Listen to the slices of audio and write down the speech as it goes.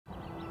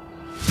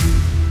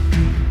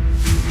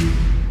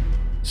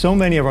So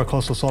many of our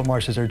coastal salt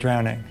marshes are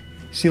drowning.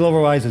 Sea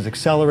level rise is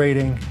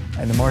accelerating,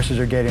 and the marshes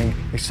are getting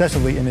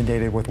excessively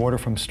inundated with water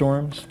from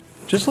storms.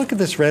 Just look at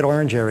this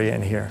red-orange area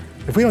in here.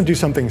 If we don't do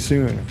something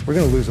soon, we're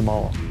going to lose them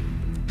all.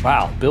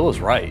 Wow, Bill is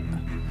right.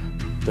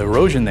 The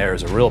erosion there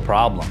is a real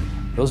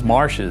problem. Those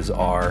marshes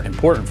are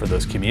important for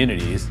those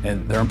communities,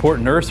 and they're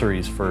important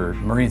nurseries for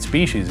marine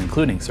species,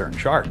 including certain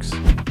sharks.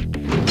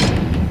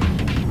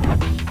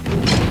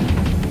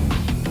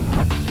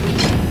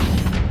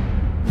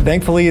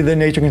 Thankfully, the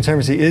Nature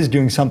Conservancy is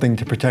doing something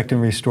to protect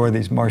and restore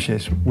these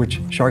marshes, which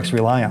sharks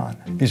rely on.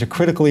 These are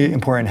critically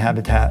important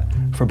habitat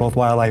for both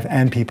wildlife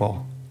and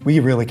people. We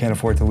really can't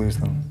afford to lose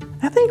them.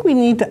 I think we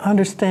need to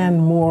understand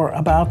more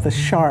about the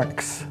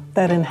sharks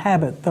that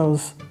inhabit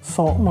those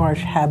salt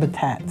marsh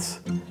habitats.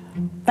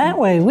 That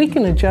way, we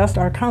can adjust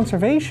our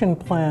conservation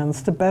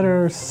plans to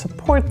better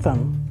support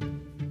them.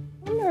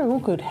 I wonder who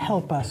could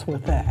help us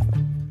with that.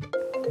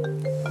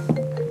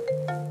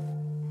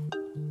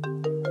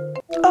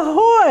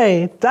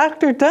 Ahoy,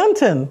 Dr.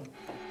 Dunton.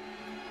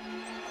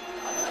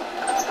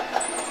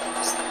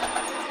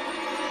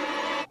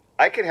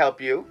 I can help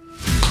you.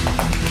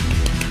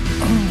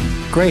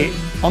 Great,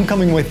 I'm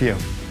coming with you.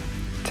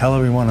 Tell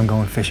everyone I'm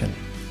going fishing.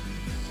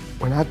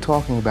 We're not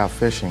talking about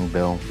fishing,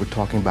 Bill. We're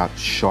talking about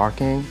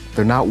sharking.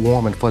 They're not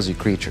warm and fuzzy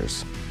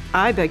creatures.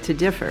 I beg to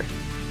differ.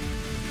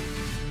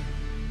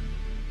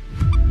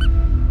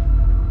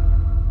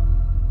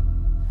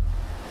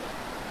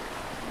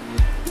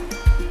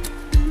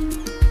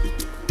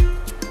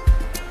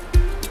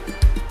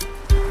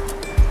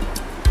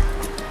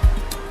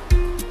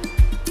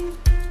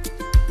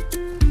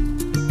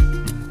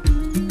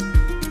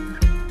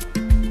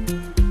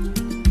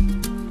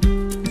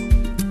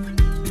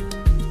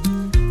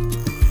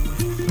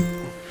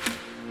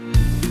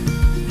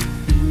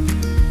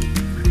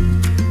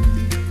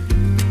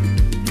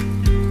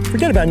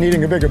 Forget about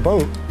needing a bigger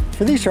boat.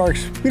 For these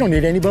sharks, we don't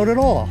need any boat at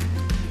all.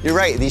 You're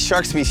right, these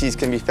shark species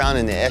can be found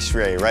in the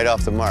estuary right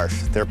off the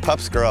marsh. Their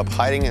pups grow up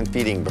hiding and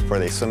feeding before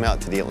they swim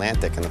out to the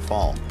Atlantic in the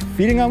fall.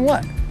 Feeding on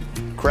what?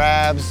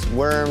 Crabs,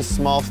 worms,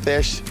 small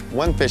fish.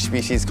 One fish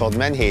species called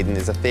menhaden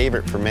is a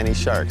favorite for many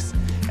sharks.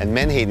 And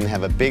menhaden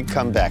have a big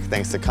comeback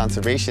thanks to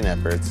conservation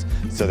efforts,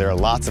 so there are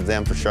lots of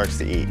them for sharks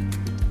to eat.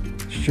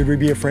 Should we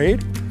be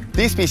afraid?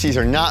 These species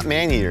are not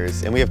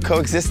man-eaters, and we have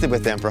coexisted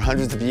with them for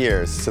hundreds of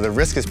years, so the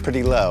risk is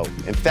pretty low.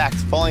 In fact,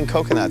 falling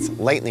coconuts,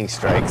 lightning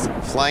strikes,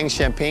 flying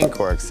champagne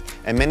corks,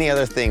 and many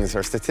other things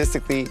are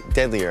statistically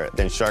deadlier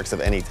than sharks of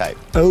any type.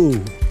 Oh.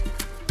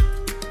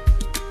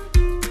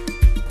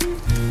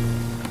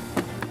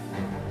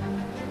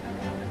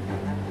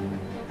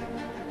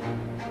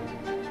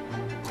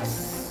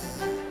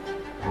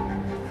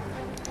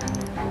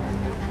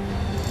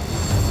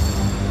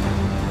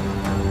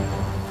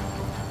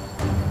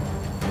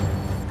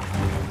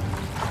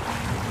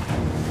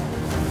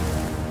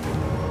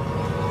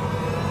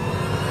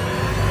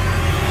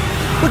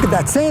 Look at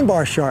that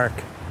sandbar shark.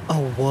 A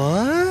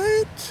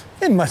what?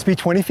 It must be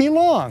 20 feet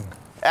long.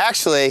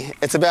 Actually,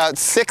 it's about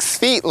 6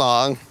 feet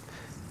long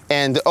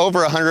and over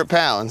 100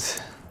 pounds.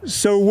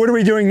 So what are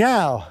we doing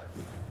now?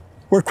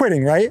 We're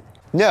quitting, right?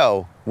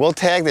 No, we'll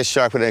tag this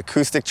shark with an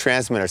acoustic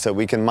transmitter so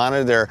we can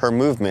monitor her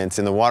movements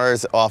in the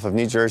waters off of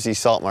New Jersey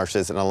salt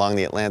marshes and along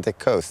the Atlantic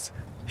coast.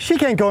 She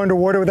can't go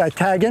underwater with that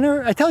tag in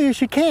her. I tell you,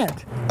 she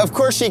can't. Of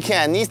course she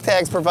can. These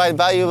tags provide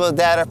valuable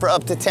data for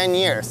up to 10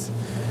 years,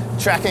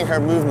 tracking her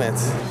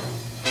movements.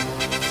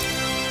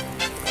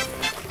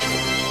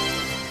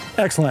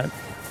 Excellent.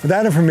 With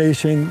that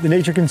information, the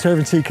Nature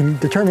Conservancy can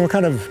determine what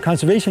kind of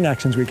conservation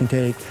actions we can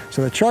take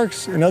so that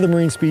sharks and other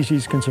marine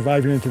species can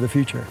survive here into the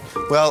future.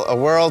 Well, a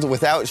world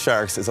without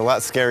sharks is a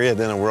lot scarier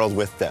than a world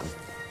with them.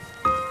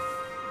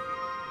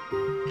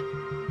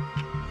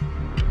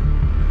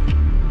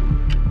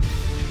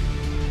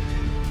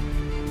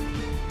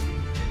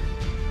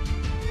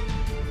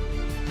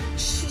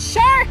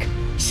 Shark!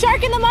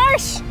 Shark in the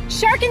marsh!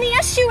 Shark in the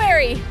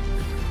estuary!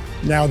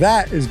 Now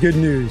that is good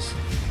news.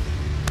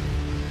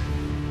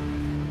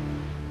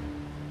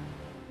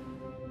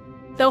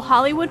 Though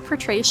Hollywood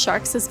portrays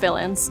sharks as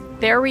villains,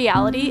 their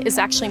reality is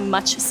actually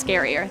much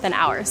scarier than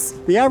ours.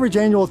 The average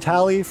annual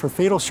tally for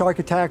fatal shark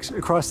attacks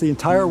across the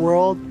entire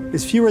world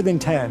is fewer than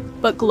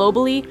 10. But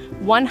globally,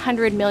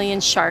 100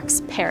 million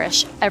sharks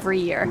perish every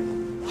year,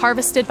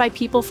 harvested by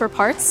people for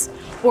parts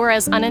or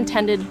as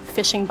unintended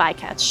fishing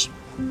bycatch.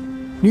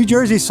 New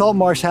Jersey's salt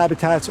marsh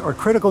habitats are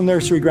critical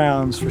nursery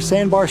grounds for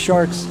sandbar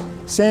sharks,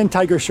 sand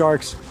tiger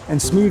sharks, and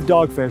smooth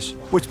dogfish,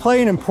 which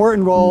play an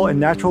important role in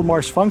natural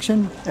marsh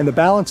function and the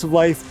balance of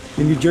life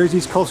in New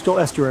Jersey's coastal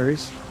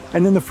estuaries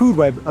and in the food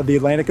web of the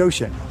Atlantic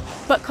Ocean.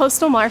 But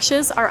coastal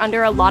marshes are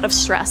under a lot of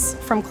stress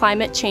from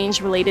climate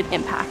change-related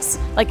impacts,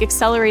 like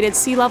accelerated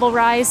sea level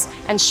rise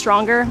and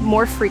stronger,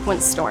 more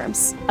frequent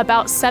storms.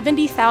 About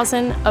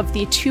 70,000 of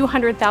the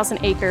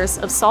 200,000 acres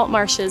of salt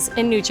marshes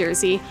in New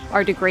Jersey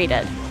are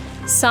degraded.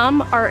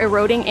 Some are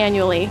eroding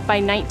annually by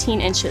 19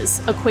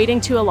 inches,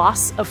 equating to a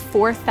loss of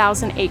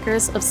 4,000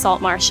 acres of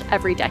salt marsh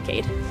every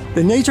decade.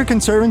 The Nature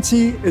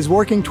Conservancy is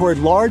working toward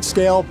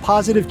large-scale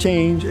positive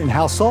change in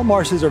how salt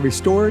marshes are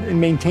restored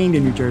and maintained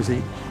in New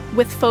Jersey.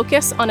 With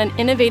focus on an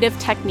innovative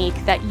technique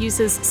that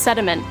uses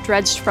sediment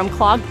dredged from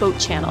clogged boat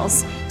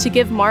channels to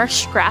give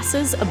marsh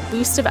grasses a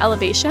boost of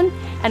elevation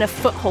and a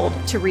foothold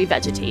to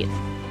revegetate.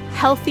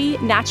 Healthy,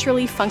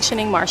 naturally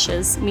functioning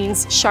marshes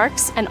means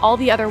sharks and all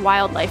the other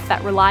wildlife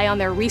that rely on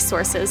their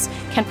resources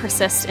can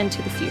persist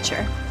into the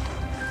future.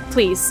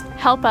 Please,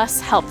 help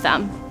us help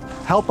them.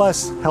 Help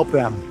us help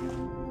them.